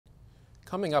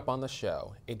Coming up on the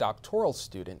show, a doctoral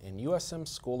student in USM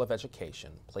School of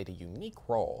Education played a unique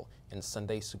role in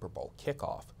Sunday's Super Bowl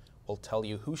kickoff. We'll tell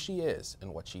you who she is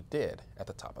and what she did at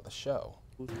the top of the show.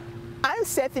 I'm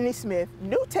Stephanie Smith.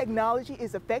 New technology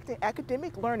is affecting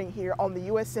academic learning here on the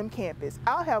USM campus.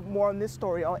 I'll have more on this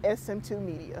story on SM2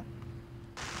 Media.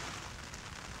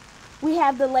 We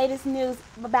have the latest news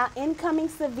about incoming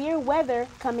severe weather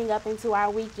coming up into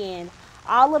our weekend.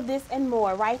 All of this and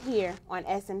more right here on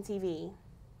SMTV.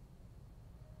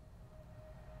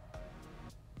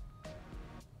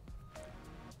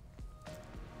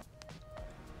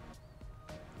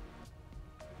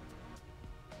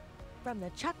 From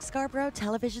the Chuck Scarborough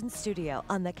Television Studio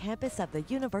on the campus of the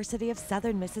University of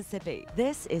Southern Mississippi,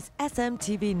 this is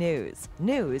SMTV News.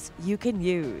 News you can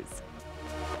use.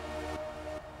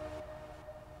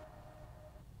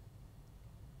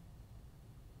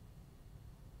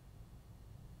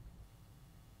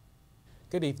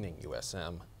 Good evening,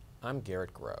 USM. I'm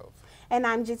Garret Grove. And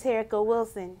I'm Jaterica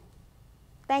Wilson.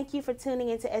 Thank you for tuning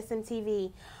into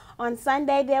SMTV. On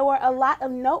Sunday, there were a lot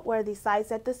of noteworthy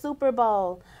sights at the Super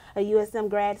Bowl. A USM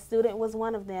grad student was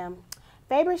one of them.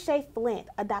 Fabershea Flint,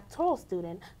 a doctoral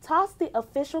student, tossed the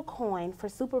official coin for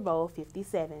Super Bowl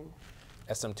 57.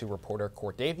 SM2 reporter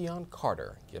Cordavion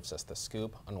Carter gives us the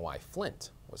scoop on why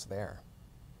Flint was there.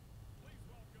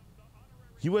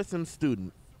 USM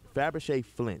student Fabershea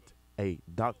Flint, a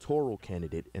doctoral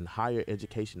candidate in higher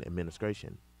education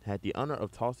administration, had the honor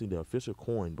of tossing the official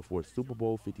coin before Super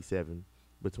Bowl 57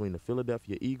 between the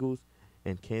Philadelphia Eagles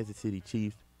and Kansas City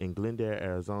Chiefs in Glendale,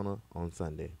 Arizona on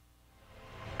Sunday.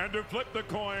 And to flip the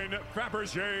coin,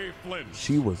 Fabershea Flint.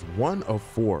 She was one of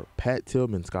 4 Pat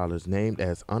Tillman scholars named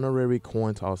as honorary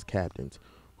coin toss captains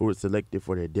who were selected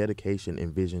for their dedication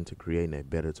and vision to creating a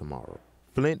better tomorrow.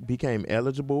 Flint became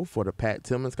eligible for the Pat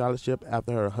Tillman Scholarship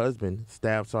after her husband,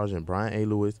 Staff Sergeant Brian A.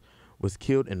 Lewis, was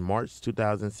killed in March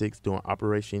 2006 during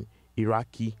Operation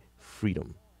Iraqi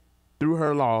Freedom. Through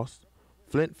her loss,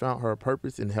 Flint found her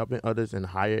purpose in helping others in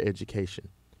higher education.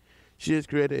 She has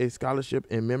created a scholarship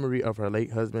in memory of her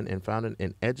late husband and founded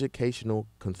an educational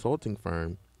consulting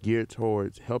firm geared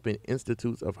towards helping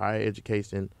institutes of higher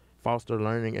education foster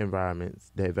learning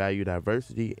environments that value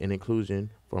diversity and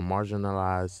inclusion for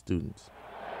marginalized students.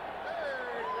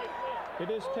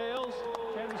 It is tails.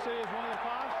 Kansas City has won the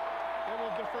toss. They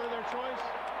will defer their choice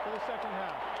for the second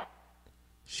half.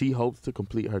 She hopes to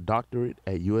complete her doctorate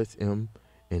at USM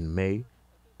in May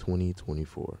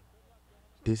 2024.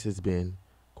 This has been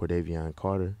Cordavion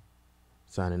Carter,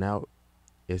 signing out,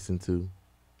 SM2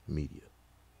 Media.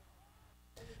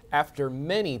 After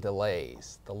many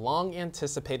delays, the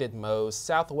long-anticipated Moe's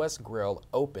Southwest Grill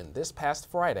opened this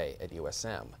past Friday at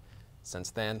USM.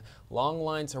 Since then, long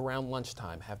lines around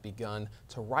lunchtime have begun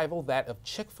to rival that of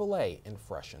Chick-fil-A in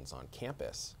Freshens on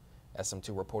campus.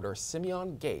 SM2 reporter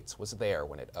Simeon Gates was there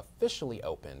when it officially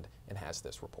opened and has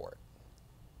this report.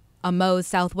 A Moe's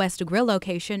Southwest Grill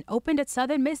location opened at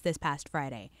Southern Miss this past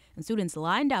Friday, and students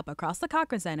lined up across the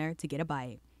Cochran Center to get a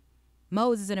bite.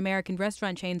 Moe's is an American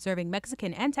restaurant chain serving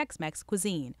Mexican and Tex-Mex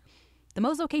cuisine. The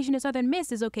Moe's location at Southern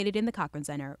Miss is located in the Cochran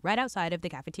Center, right outside of the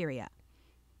cafeteria.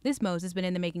 This Moe's has been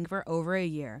in the making for over a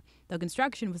year, though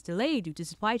construction was delayed due to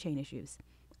supply chain issues.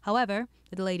 However,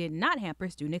 the delay did not hamper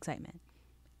student excitement.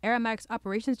 Aramark's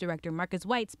operations director Marcus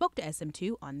White spoke to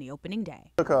SM2 on the opening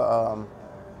day.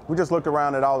 We just looked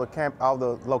around at all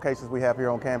the locations we have here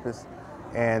on campus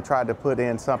and tried to put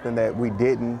in something that we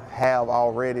didn't have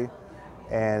already,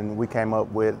 and we came up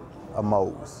with a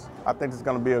Moe's. I think it's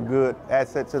going to be a good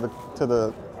asset to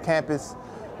the campus,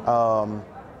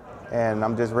 and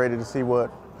I'm just ready to see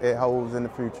what it holds in the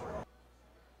future.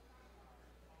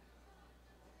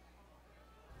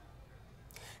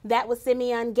 That was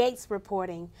Simeon Gates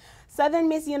reporting. Southern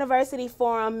Miss University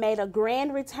Forum made a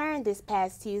grand return this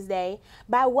past Tuesday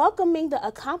by welcoming the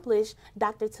accomplished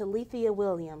Dr. Talithia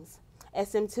Williams.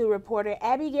 SM2 reporter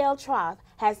Abigail Troth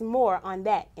has more on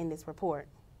that in this report.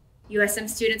 USM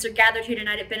students are gathered here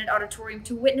tonight at Bennett Auditorium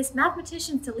to witness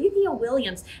mathematician Talithia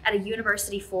Williams at a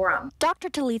university forum. Dr.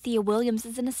 Talithia Williams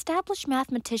is an established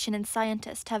mathematician and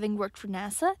scientist, having worked for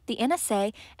NASA, the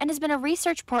NSA, and has been a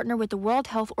research partner with the World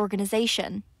Health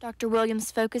Organization. Dr. Williams'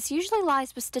 focus usually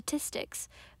lies with statistics.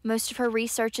 Most of her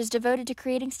research is devoted to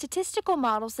creating statistical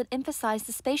models that emphasize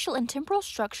the spatial and temporal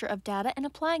structure of data and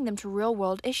applying them to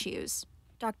real-world issues.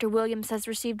 Dr. Williams has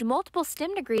received multiple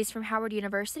STEM degrees from Howard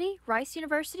University, Rice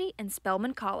University, and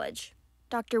Spelman College.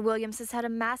 Dr. Williams has had a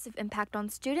massive impact on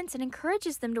students and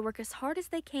encourages them to work as hard as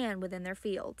they can within their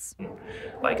fields.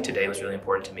 Like today was really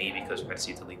important to me because we got to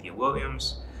see Talithia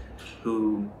Williams,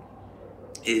 who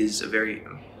is a very,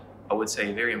 I would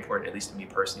say, very important, at least to me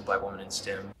personally, Black woman in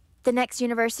STEM. The next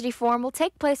university forum will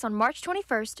take place on March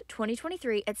 21st,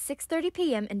 2023 at 6:30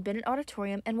 p.m. in Bennett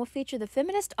Auditorium and will feature the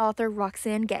feminist author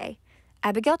Roxane Gay.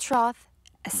 Abigail Troth,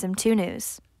 SM2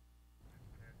 News.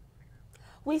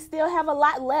 We still have a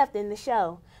lot left in the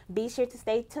show. Be sure to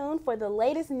stay tuned for the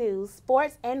latest news,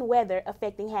 sports, and weather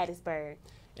affecting Hattiesburg.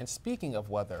 And speaking of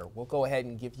weather, we'll go ahead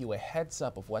and give you a heads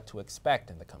up of what to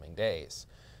expect in the coming days.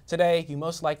 Today, you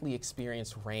most likely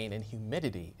experience rain and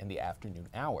humidity in the afternoon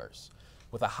hours.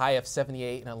 With a high of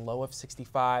 78 and a low of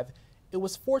 65, it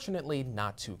was fortunately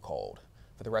not too cold.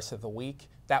 For the rest of the week,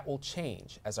 that will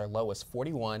change as our low is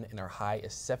 41 and our high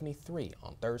is 73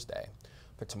 on Thursday.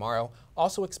 For tomorrow,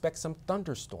 also expect some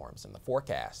thunderstorms in the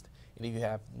forecast. And if you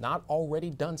have not already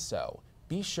done so,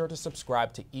 be sure to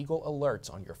subscribe to Eagle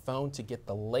Alerts on your phone to get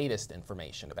the latest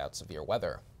information about severe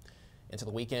weather. Into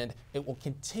the weekend, it will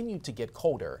continue to get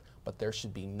colder, but there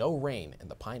should be no rain in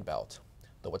the Pine Belt.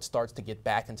 Though it starts to get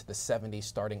back into the 70s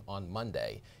starting on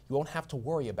Monday, you won't have to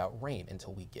worry about rain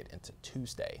until we get into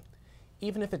Tuesday.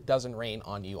 Even if it doesn't rain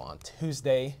on you on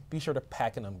Tuesday, be sure to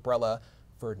pack an umbrella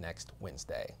for next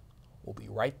Wednesday. We'll be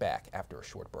right back after a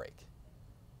short break.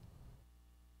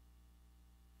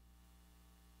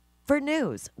 For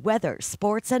news, weather,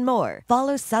 sports, and more,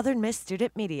 follow Southern Miss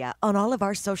Student Media on all of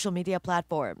our social media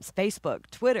platforms, Facebook,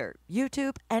 Twitter,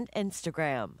 YouTube, and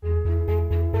Instagram.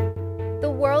 The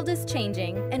world is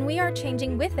changing, and we are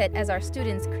changing with it as our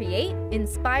students create,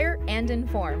 inspire, and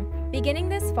inform. Beginning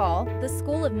this fall, the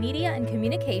School of Media and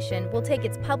Communication will take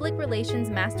its Public Relations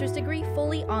Master's degree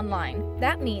fully online.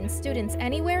 That means students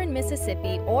anywhere in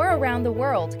Mississippi or around the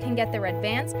world can get their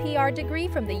advanced PR degree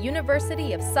from the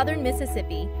University of Southern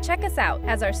Mississippi. Check us out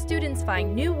as our students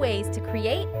find new ways to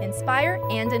create, inspire,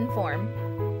 and inform.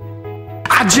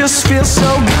 I just feel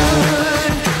so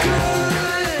good.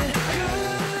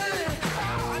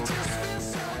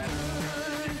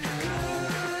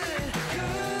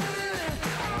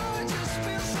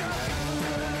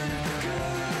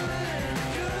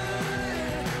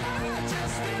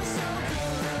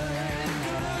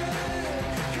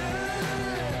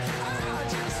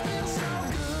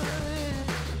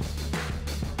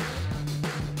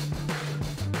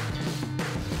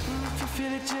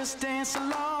 Just dance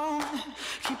along,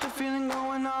 keep the feeling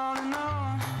going on and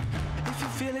on. If you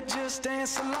feel it, just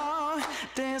dance along,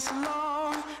 dance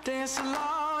along, dance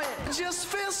along. Yeah. It just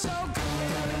feels so good.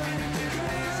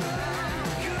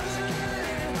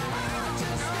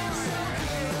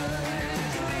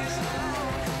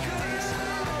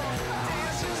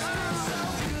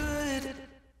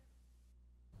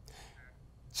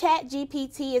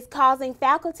 ChatGPT is causing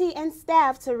faculty and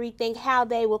staff to rethink how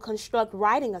they will construct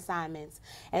writing assignments.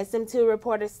 SM2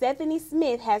 reporter Stephanie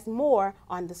Smith has more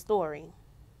on the story.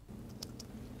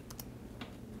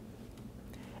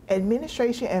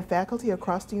 Administration and faculty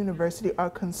across the university are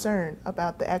concerned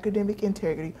about the academic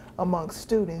integrity among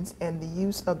students and the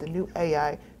use of the new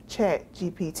AI,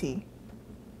 ChatGPT.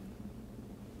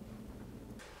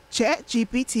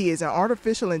 ChatGPT is an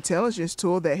artificial intelligence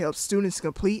tool that helps students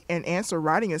complete and answer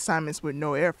writing assignments with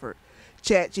no effort.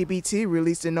 ChatGPT,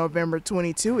 released in November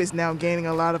 22, is now gaining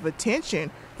a lot of attention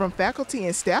from faculty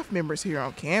and staff members here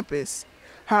on campus.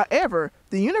 However,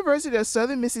 the University of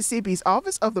Southern Mississippi's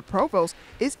Office of the Provost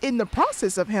is in the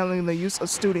process of handling the use of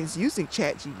students using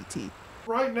ChatGPT.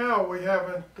 Right now, we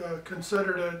haven't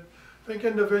considered it. I think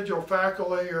individual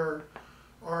faculty are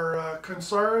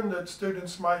concerned that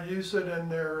students might use it in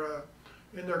their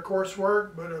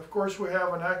coursework, but of course we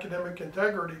have an academic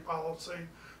integrity policy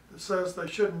that says they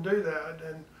shouldn't do that,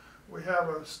 and we have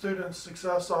a student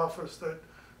success office that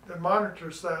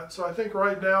monitors that. So I think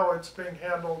right now it's being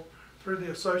handled through the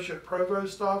associate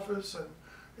provost office, and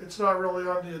it's not really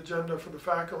on the agenda for the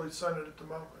faculty senate at the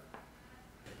moment.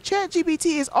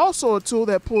 ChatGPT is also a tool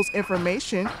that pulls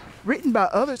information written by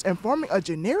others and forming a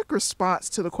generic response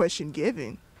to the question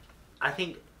given. I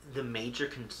think the major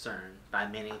concern by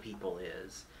many people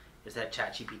is that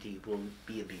ChatGPT will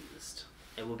be abused.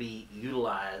 It will be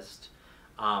utilized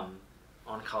on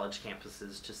college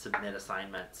campuses to submit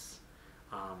assignments,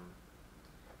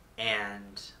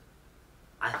 and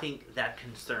I think that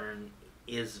concern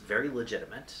is very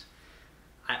legitimate.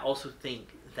 I also think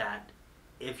that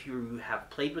if you have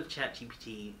played with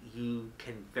ChatGPT, you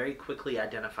can very quickly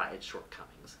identify its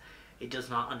shortcomings. It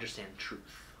does not understand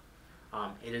truth.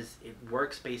 It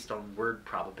works based on word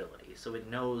probability. So it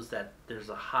knows that there's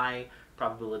a high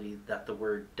probability that the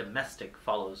word domestic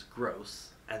follows gross,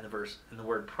 and the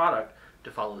word product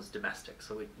to follows domestic.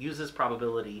 So it uses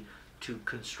probability to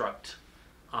construct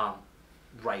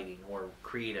writing or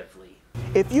creatively.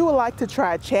 If you would like to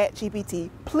try ChatGPT,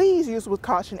 please use with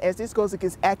caution as this goes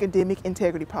against academic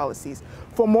integrity policies.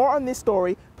 For more on this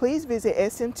story, please visit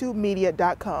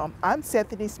sm2media.com. I'm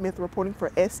Stephanie Smith reporting for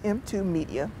SM2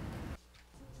 Media.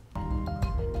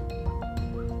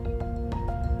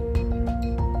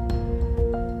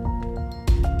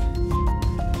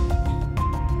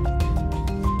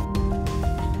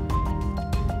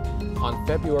 On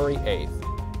February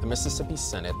 8th, the Mississippi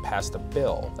Senate passed a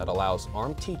bill that allows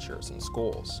armed teachers in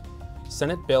schools.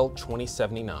 Senate Bill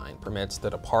 2079 permits the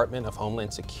Department of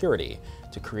Homeland Security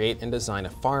to create and design a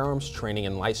firearms training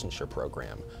and licensure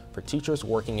program for teachers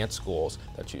working at schools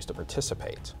that choose to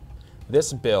participate.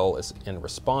 This bill is in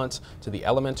response to the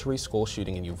elementary school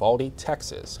shooting in Uvalde,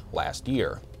 Texas last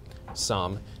year.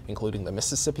 Some, including the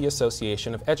Mississippi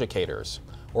Association of Educators,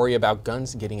 worry about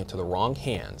guns getting into the wrong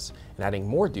hands and adding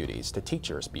more duties to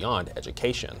teachers beyond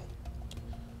education.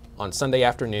 On Sunday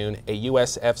afternoon, a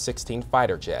U.S. F-16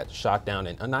 fighter jet shot down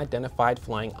an unidentified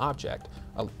flying object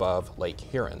above Lake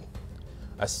Huron.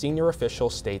 A senior official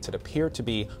states it appeared to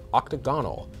be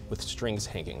octagonal with strings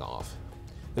hanging off.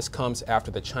 This comes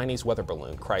after the Chinese weather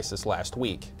balloon crisis last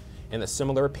week and the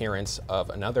similar appearance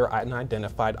of another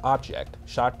unidentified object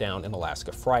shot down in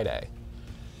Alaska Friday.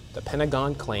 The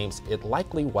Pentagon claims it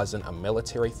likely wasn't a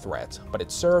military threat, but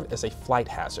it served as a flight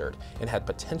hazard and had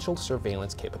potential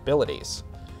surveillance capabilities.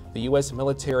 The U.S.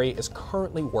 military is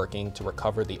currently working to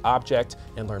recover the object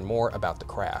and learn more about the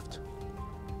craft.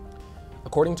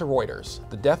 According to Reuters,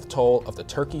 the death toll of the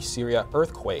Turkey-Syria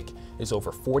earthquake is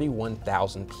over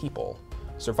 41,000 people.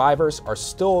 Survivors are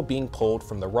still being pulled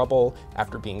from the rubble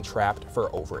after being trapped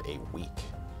for over a week.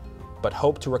 But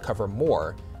hope to recover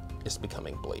more is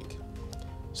becoming bleak.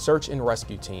 Search and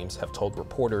rescue teams have told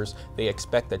reporters they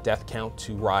expect the death count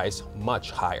to rise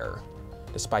much higher.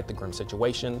 Despite the grim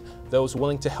situation, those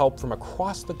willing to help from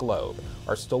across the globe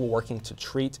are still working to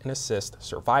treat and assist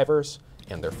survivors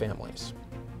and their families.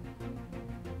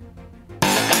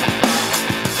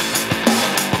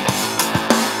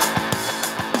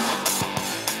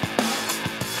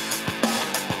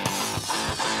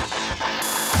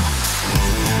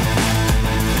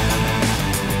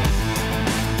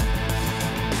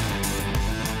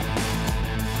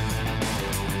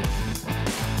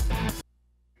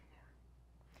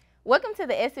 Welcome to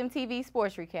the SMTV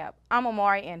Sports Recap. I'm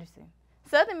Amari Anderson.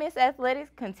 Southern Miss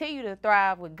Athletics continue to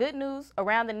thrive with good news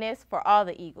around the nest for all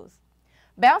the Eagles.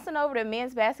 Bouncing over to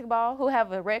men's basketball, who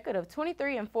have a record of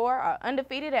 23-4, are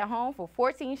undefeated at home for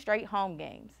 14 straight home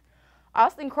games.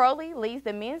 Austin Crowley leads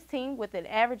the men's team with an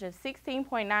average of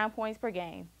 16.9 points per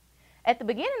game. At the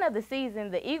beginning of the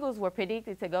season, the Eagles were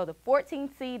predicted to go the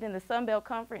 14th seed in the Sun Belt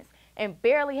Conference and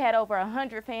barely had over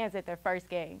 100 fans at their first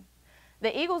game.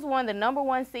 The Eagles won the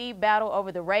 #1 seed battle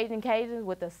over the Raging Cajuns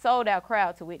with a sold-out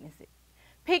crowd to witness it.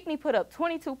 Pinckney put up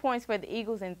 22 points for the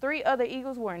Eagles, and 3 other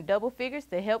Eagles were in double figures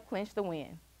to help clinch the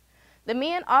win. The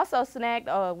men also snagged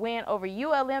a win over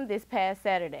ULM this past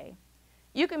Saturday.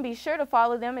 You can be sure to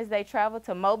follow them as they travel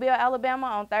to Mobile, Alabama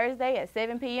on Thursday at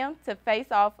 7 p.m. to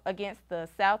face off against the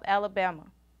South Alabama.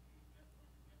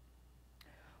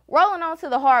 Rolling on to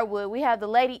the hardwood, we have the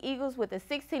Lady Eagles with a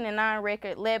 16-9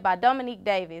 record led by Dominique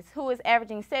Davis, who is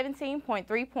averaging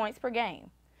 17.3 points per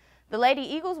game. The Lady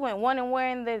Eagles went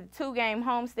 1-1 in their 2-game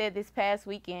homestand this past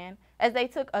weekend as they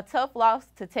took a tough loss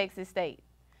to Texas State.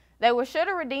 They were sure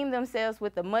to redeem themselves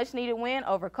with a much-needed win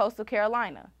over Coastal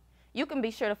Carolina. You can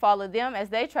be sure to follow them as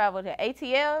they travel to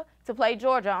ATL to play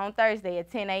Georgia on Thursday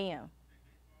at 10 a.m.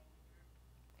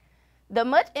 The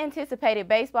much-anticipated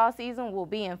baseball season will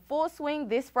be in full swing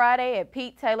this Friday at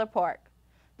Pete Taylor Park.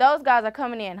 Those guys are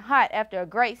coming in hot after a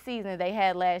great season they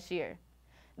had last year.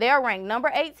 They are ranked number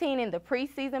 18 in the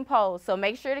preseason polls, so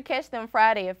make sure to catch them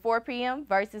Friday at 4 p.m.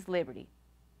 versus Liberty.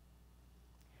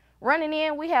 Running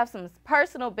in, we have some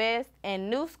personal bests and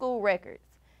new school records.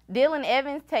 Dylan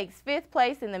Evans takes 5th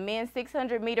place in the men's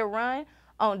 600-meter run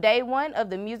on day 1 of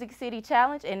the Music City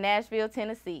Challenge in Nashville,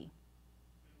 Tennessee.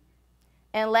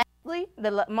 And lastly,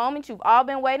 the moment you've all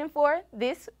been waiting for,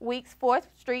 this week's 4th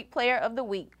Street Player of the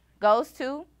Week goes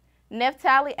to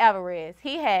Neftali Alvarez.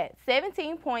 He had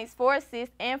 17 points, 4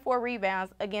 assists, and 4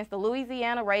 rebounds against the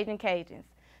Louisiana Raging Cajuns.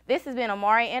 This has been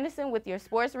Amari Anderson with your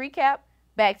sports recap.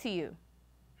 Back to you.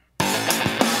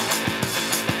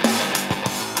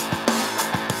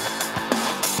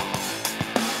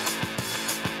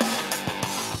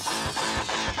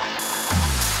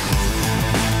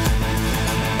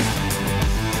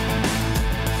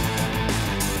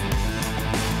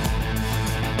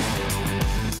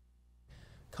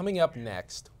 Coming up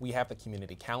next, we have the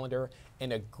community calendar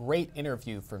and a great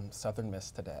interview from Southern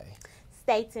Miss today.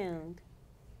 Stay tuned.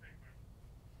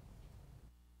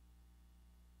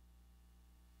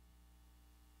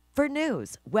 For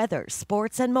news, weather,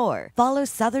 sports, and more, follow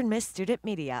Southern Miss Student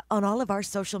Media on all of our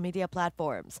social media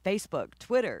platforms, Facebook,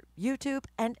 Twitter, YouTube,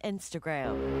 and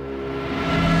Instagram.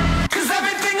 'Cause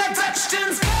everything I touch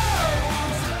turns gold.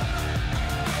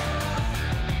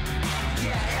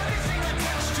 Yeah, everything I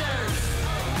touch turns.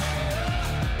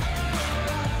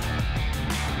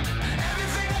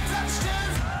 Everything I touch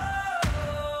turns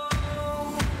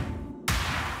gold.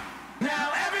 Now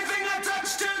everything I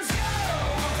touch turns gold.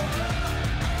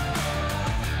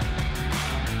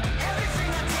 Everything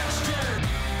I touch turns.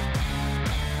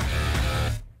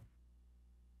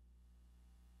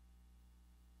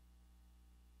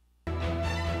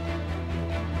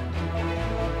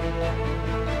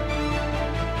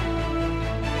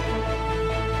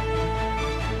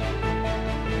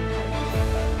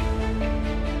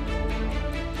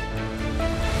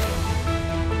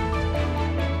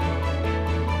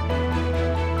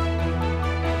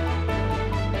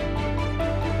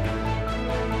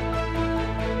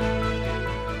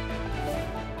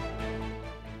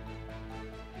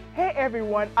 Hey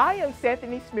everyone, I am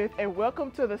Stephanie Smith and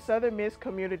welcome to the Southern Miss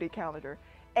Community Calendar.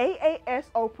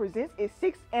 AASO presents its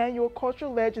 6th annual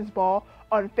Cultural Legends Ball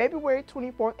on February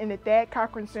 24th in the Thad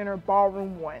Cochran Center,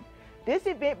 Ballroom 1. This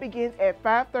event begins at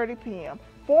 5:30 p.m.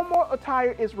 Formal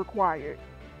attire is required.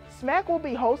 SMAC will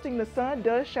be hosting The Sun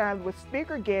Does Shine with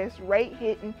speaker guest Ray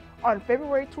Hitton on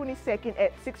February 22nd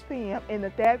at 6 p.m. in the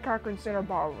Thad Cochran Center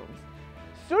Ballrooms.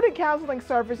 Student counseling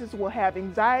services will have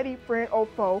Anxiety Friend or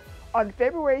Foe on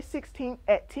February 16th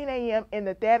at 10 a.m. in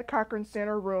the Thad Cochran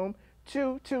Center Room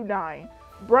 229.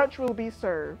 Brunch will be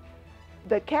served.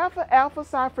 The Kappa Alpha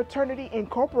Psi Fraternity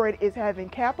Incorporated is having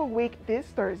Kappa Week this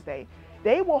Thursday.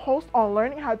 They will host on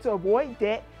learning how to avoid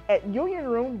debt at Union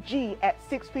Room G at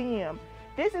 6 p.m.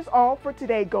 This is all for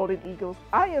today, Golden Eagles.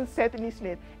 I am Stephanie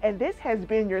Smith, and this has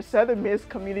been your Southern Miss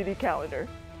Community Calendar.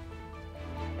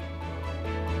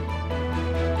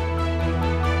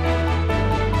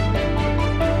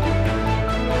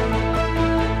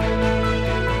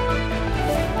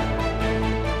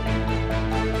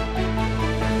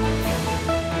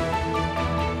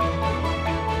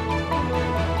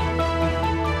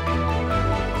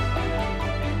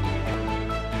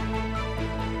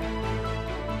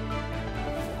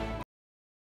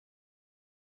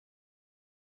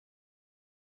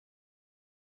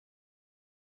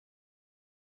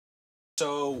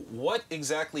 So what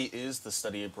exactly is the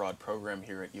study abroad program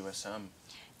here at USM?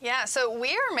 Yeah, so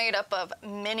we are made up of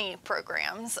many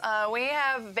programs. We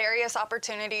have various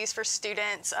opportunities for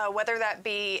students, whether that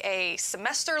be a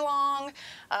semester long,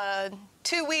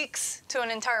 2 weeks to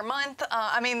an entire month,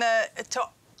 to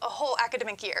a whole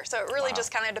academic year. So it really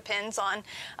just kind of depends on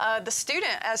the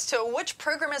student as to which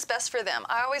program is best for them.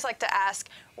 I always like to ask,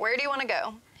 where do you want to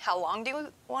go? How long do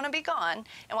you want to be gone?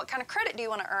 And what kind of credit do you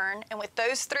want to earn? And with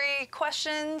those 3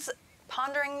 questions,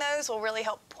 pondering those will really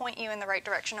help point you in the right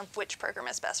direction of which program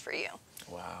is best for you.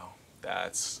 Wow,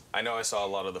 I know I saw a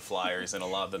lot of the flyers and a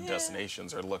lot of the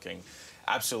destinations are looking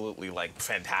absolutely like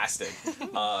fantastic.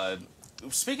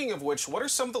 Speaking of which, what are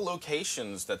some of the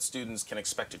locations that students can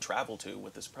expect to travel to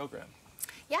with this program?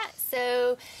 Yeah,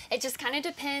 so it just kind of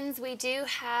depends. We do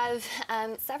have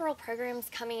several programs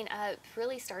coming up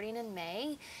really starting in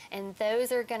May, and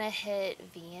those are going to hit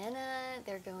Vienna,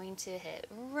 they're going to hit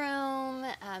Rome,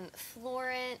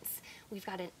 Florence. We've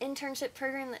got an internship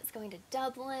program that's going to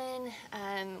Dublin.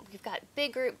 We've got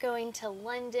big group going to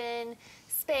London,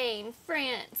 Spain,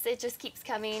 France. It just keeps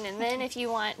coming. And then if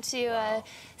you want to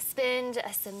spend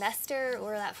a semester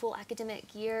or that full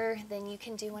academic year, then you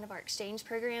can do one of our exchange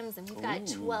programs. And we've got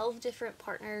 12 different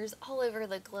partners all over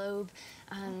the globe.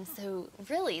 So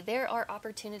really, there are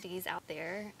opportunities out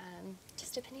there,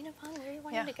 just depending upon where you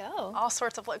want to go. All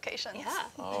sorts of locations. Yeah.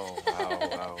 Oh,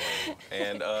 wow.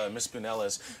 And Ms.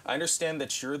 Bunellas, I understand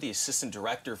that you're the assistant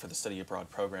director for the Study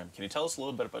Abroad program. Can you tell us a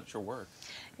little bit about your work?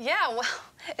 Yeah, well,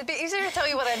 it'd be easier to tell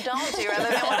you what I don't do rather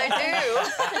than what I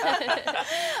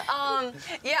do.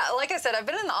 Yeah, like I said, I've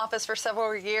been in the office for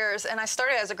several years, and I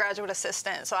started as a graduate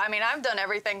assistant. So, I mean, I've done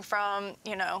everything from,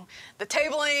 the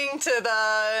tabling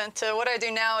to what I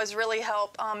do now is really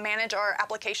help manage our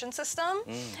application system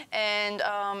and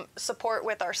support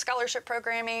with our scholarship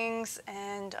programmings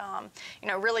and,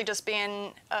 really just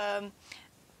being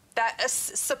that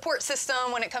support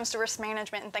system when it comes to risk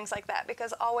management and things like that,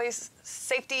 because always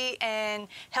safety and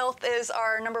health is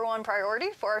our #1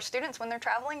 priority for our students when they're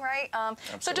traveling, right?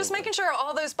 So just making sure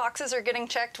all those boxes are getting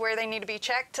checked where they need to be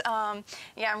checked. Yeah,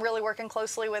 I'm really working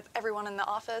closely with everyone in the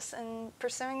office and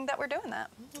pursuing that we're doing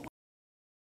that.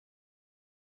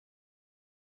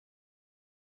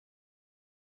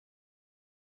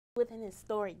 With an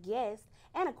historic guest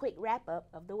and a quick wrap-up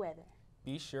of the weather.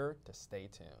 Be sure to stay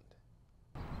tuned.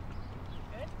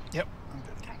 Yep, I'm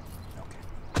good.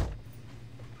 Okay.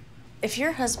 If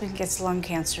your husband gets lung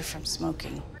cancer from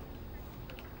smoking,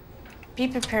 be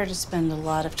prepared to spend a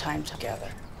lot of time together.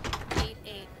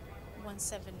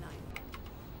 88179.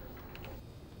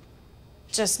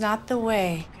 Just not the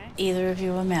way either of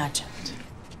you imagined.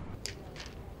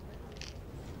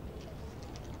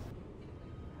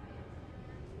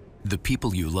 The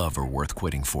people you love are worth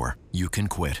quitting for. You can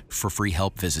quit. For free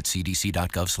help, visit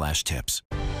cdc.gov/tips.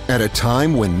 At a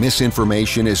time when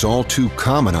misinformation is all too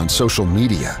common on social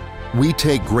media, we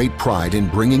take great pride in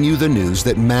bringing you the news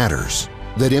that matters,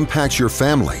 that impacts your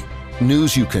family,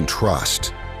 news you can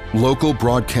trust. Local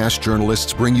broadcast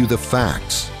journalists bring you the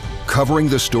facts, covering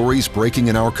the stories breaking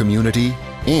in our community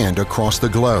and across the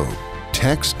globe.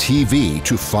 Text TV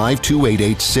to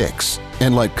 52886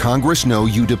 and let Congress know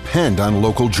you depend on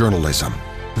local journalism.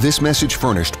 This message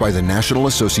furnished by the National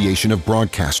Association of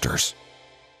Broadcasters.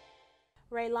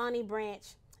 Raylani Branch.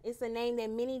 It's a name that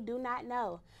many do not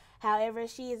know. However,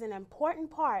 she is an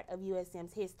important part of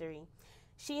USM's history.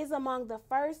 She is among the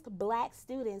first Black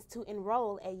students to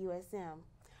enroll at USM.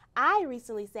 I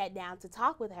recently sat down to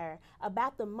talk with her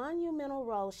about the monumental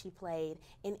role she played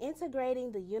in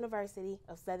integrating the University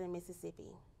of Southern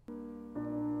Mississippi.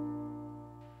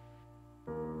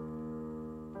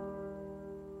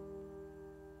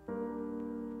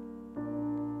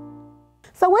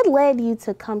 So what led you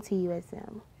to come to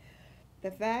USM?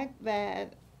 The fact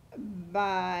that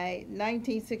by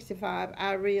 1965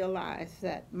 I realized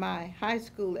that my high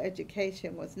school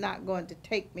education was not going to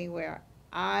take me where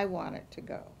I wanted to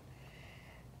go.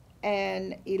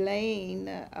 And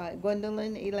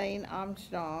Gwendolyn Elaine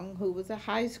Armstrong, who was a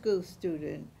high school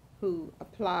student who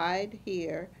applied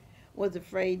here, was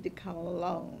afraid to come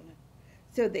alone.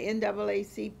 So the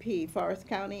NAACP, Forest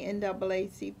County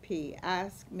NAACP,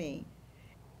 asked me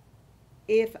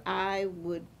if I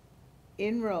would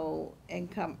enroll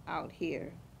and come out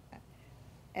here.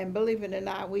 And believe it or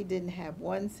not, we didn't have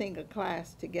one single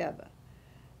class together.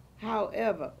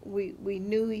 However, we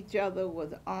knew each other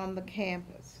was on the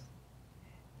campus.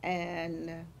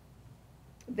 And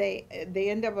the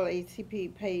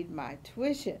NAACP paid my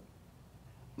tuition,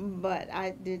 but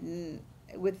I didn't,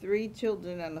 with 3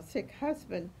 children and a sick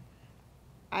husband,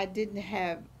 I didn't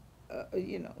have,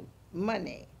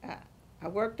 money. I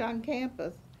worked on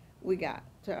campus. We got,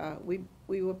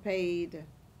 we were paid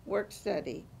work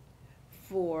study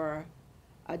for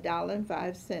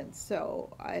 $1.05, so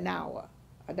an hour,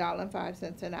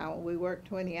 $1.05 an hour. We worked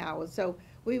 20 hours, so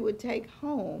we would take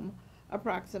home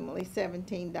approximately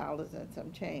 $17 and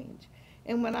some change.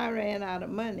 And when I ran out of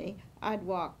money, I'd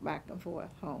walk back and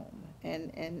forth home.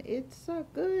 And it's a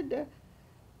good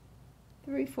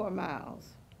 3-4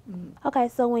 miles. Okay,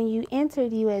 so when you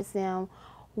entered USM,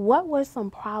 what were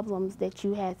some problems that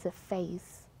you had to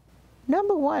face?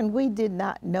 Number one, we did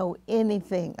not know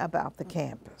anything about the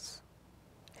campus.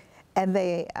 And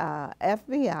the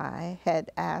FBI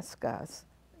had asked us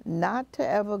not to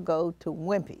ever go to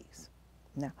Wimpy's.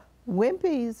 Now,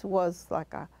 Wimpy's was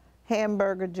like a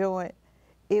hamburger joint.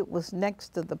 It was next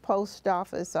to the post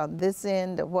office on this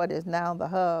end of what is now the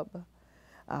hub.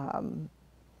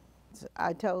 So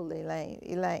I told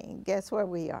Elaine, guess where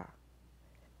we are?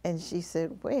 And she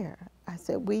said, where? I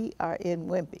said, we are in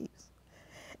Wimpy's.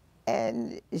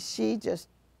 And she just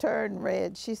turned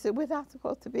red. She said, we're not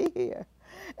supposed to be here.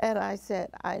 And I said,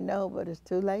 I know, but it's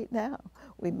too late now.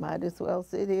 We might as well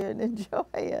sit here and enjoy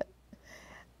it.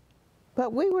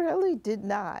 But we really did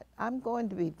not. I'm going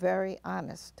to be very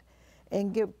honest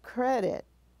and give credit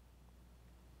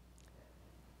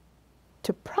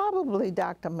to probably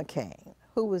Dr. McCain,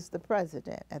 who was the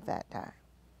president at that time.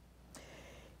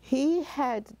 He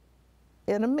had,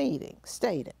 in a meeting,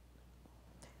 stated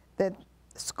that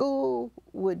school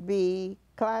would be,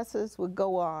 classes would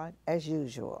go on as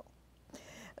usual.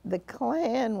 The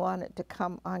Klan wanted to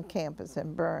come on campus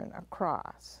and burn a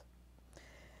cross.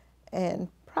 And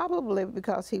probably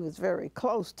because he was very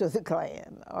close to the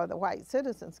Klan or the White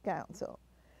Citizens Council,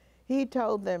 he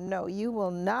told them, no, you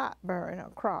will not burn a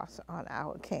cross on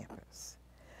our campus.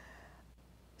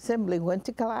 Assembly went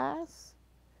to class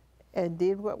and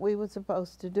did what we were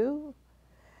supposed to do.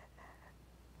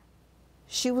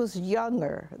 She was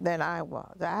younger than I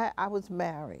was. I was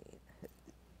married.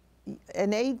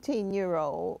 An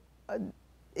 18-year-old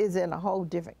is in a whole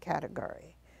different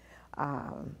category.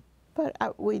 But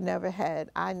I never had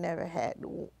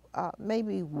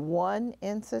maybe one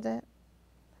incident.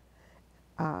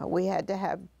 We had to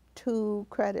have 2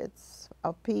 credits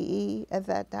of PE at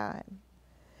that time.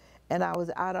 And I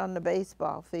was out on the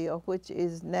baseball field, which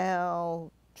is now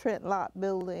Trent Lott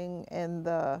Building and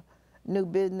the new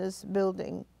business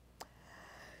building.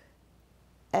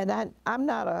 And I'm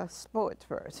not a sports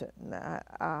person.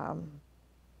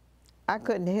 I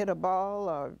couldn't hit a ball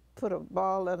or put a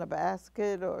ball in a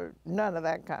basket or none of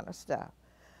that kind of stuff.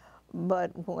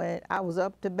 But when I was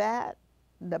up to bat,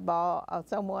 the ball,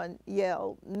 someone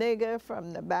yelled "nigger"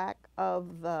 from the back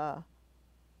of the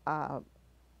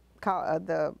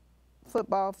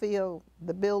football field,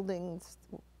 the buildings,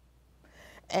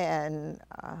 and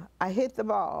I hit the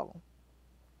ball,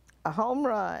 a home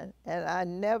run, and I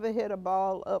never hit a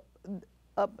ball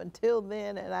up until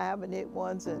then, and I haven't hit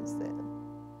one since then.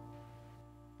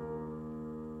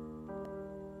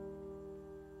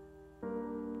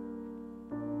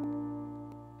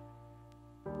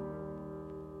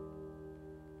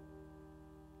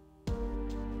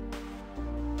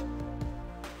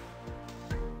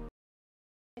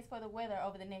 For the weather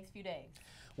over the next few days?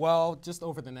 Well, just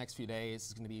over the next few days,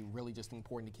 it's going to be really just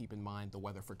important to keep in mind the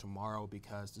weather for tomorrow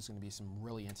because there's going to be some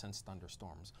really intense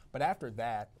thunderstorms. But after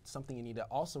that, something you need to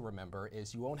also remember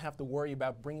is you won't have to worry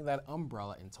about bringing that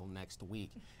umbrella until next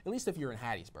week, at least if you're in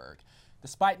Hattiesburg.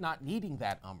 Despite not needing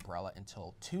that umbrella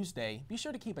until Tuesday, be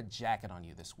sure to keep a jacket on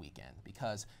you this weekend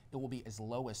because it will be as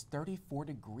low as 34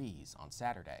 degrees on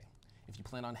Saturday. If you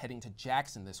plan on heading to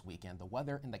Jackson this weekend, the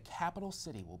weather in the capital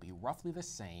city will be roughly the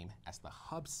same as the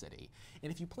hub city. And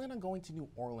if you plan on going to New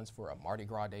Orleans for a Mardi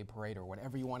Gras Day parade or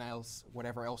whatever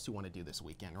else you want to do this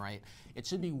weekend, right? It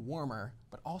should be warmer,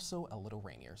 but also a little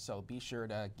rainier. So be sure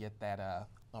to get that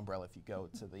umbrella if you go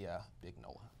to the Big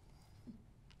NOLA.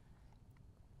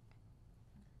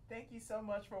 Thank you so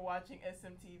much for watching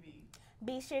SMTV.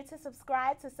 Be sure to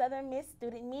subscribe to Southern Miss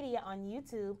Student Media on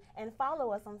YouTube and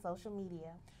follow us on social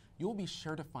media. You'll be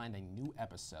sure to find a new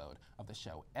episode of the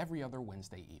show every other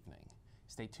Wednesday evening.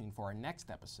 Stay tuned for our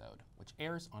next episode, which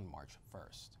airs on March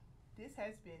 1st. This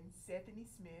has been Stephanie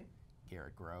Smith,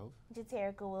 Garret Grove,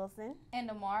 Jaterica Wilson, and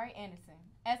Amari Anderson.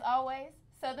 As always,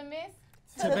 Southern Miss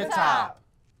to the top.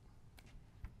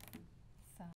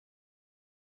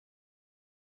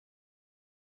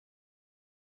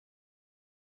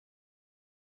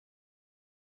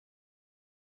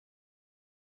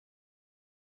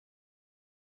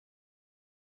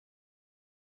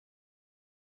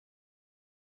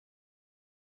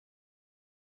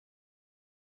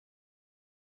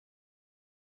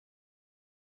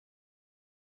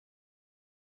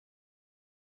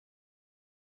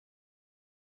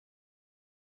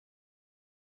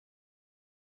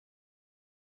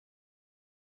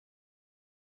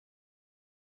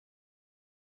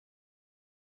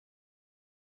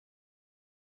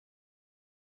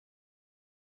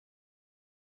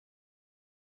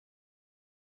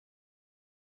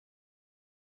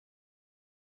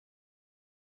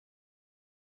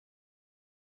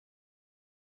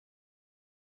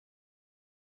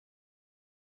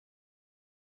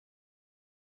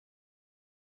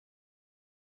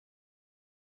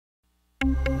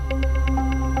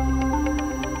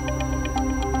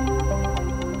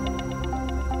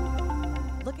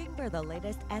 Looking for the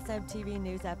latest SMTV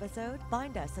News episode?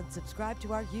 Find us and subscribe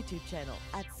to our YouTube channel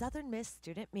at Southern Miss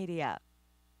Student Media.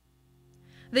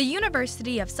 The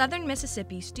University of Southern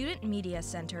Mississippi Student Media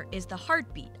Center is the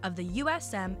heartbeat of the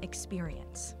USM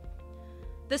experience.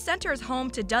 The center is home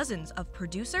to dozens of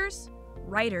producers,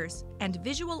 writers, and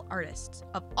visual artists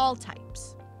of all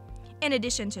types. In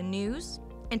addition to news,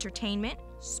 entertainment,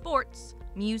 sports,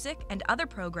 music, and other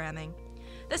programming,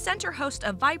 the center hosts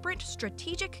a vibrant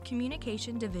strategic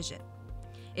communication division.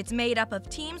 It's made up of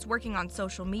teams working on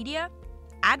social media,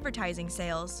 advertising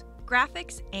sales,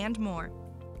 graphics, and more.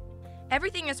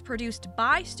 Everything is produced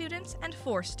by students and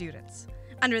for students,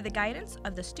 under the guidance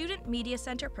of the Student Media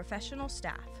Center professional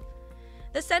staff.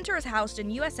 The center is housed in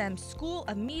USM's School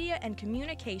of Media and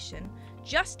Communication,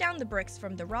 just down the bricks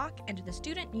from the Rock and the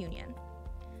Student Union.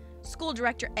 School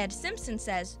Director Ed Simpson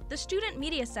says the Student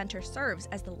Media Center serves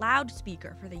as the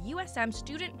loudspeaker for the USM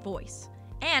student voice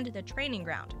and the training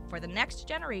ground for the next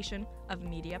generation of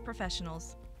media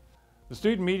professionals. The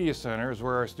Student Media Center is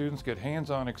where our students get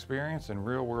hands-on experience in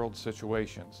real-world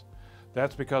situations.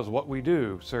 That's because what we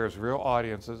do serves real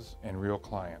audiences and real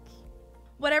clients.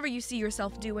 Whatever you see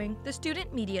yourself doing, the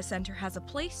Student Media Center has a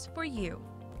place for you.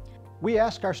 We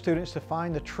ask our students to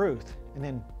find the truth and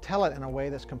then tell it in a way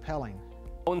that's compelling.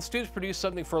 When students produce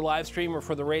something for a live stream or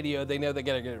for the radio, they know they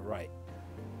gotta get it right.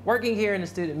 Working here in the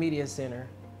Student Media Center,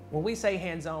 when we say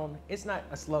hands-on, it's not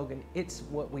a slogan, it's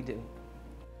what we do.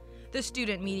 The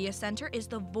Student Media Center is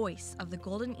the voice of the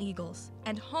Golden Eagles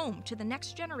and home to the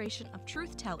next generation of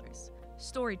truth tellers,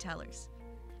 storytellers,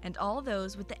 and all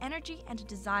those with the energy and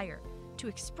desire to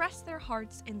express their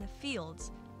hearts in the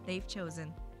fields they've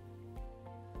chosen.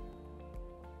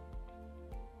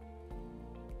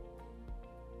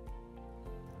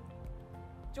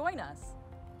 Join us.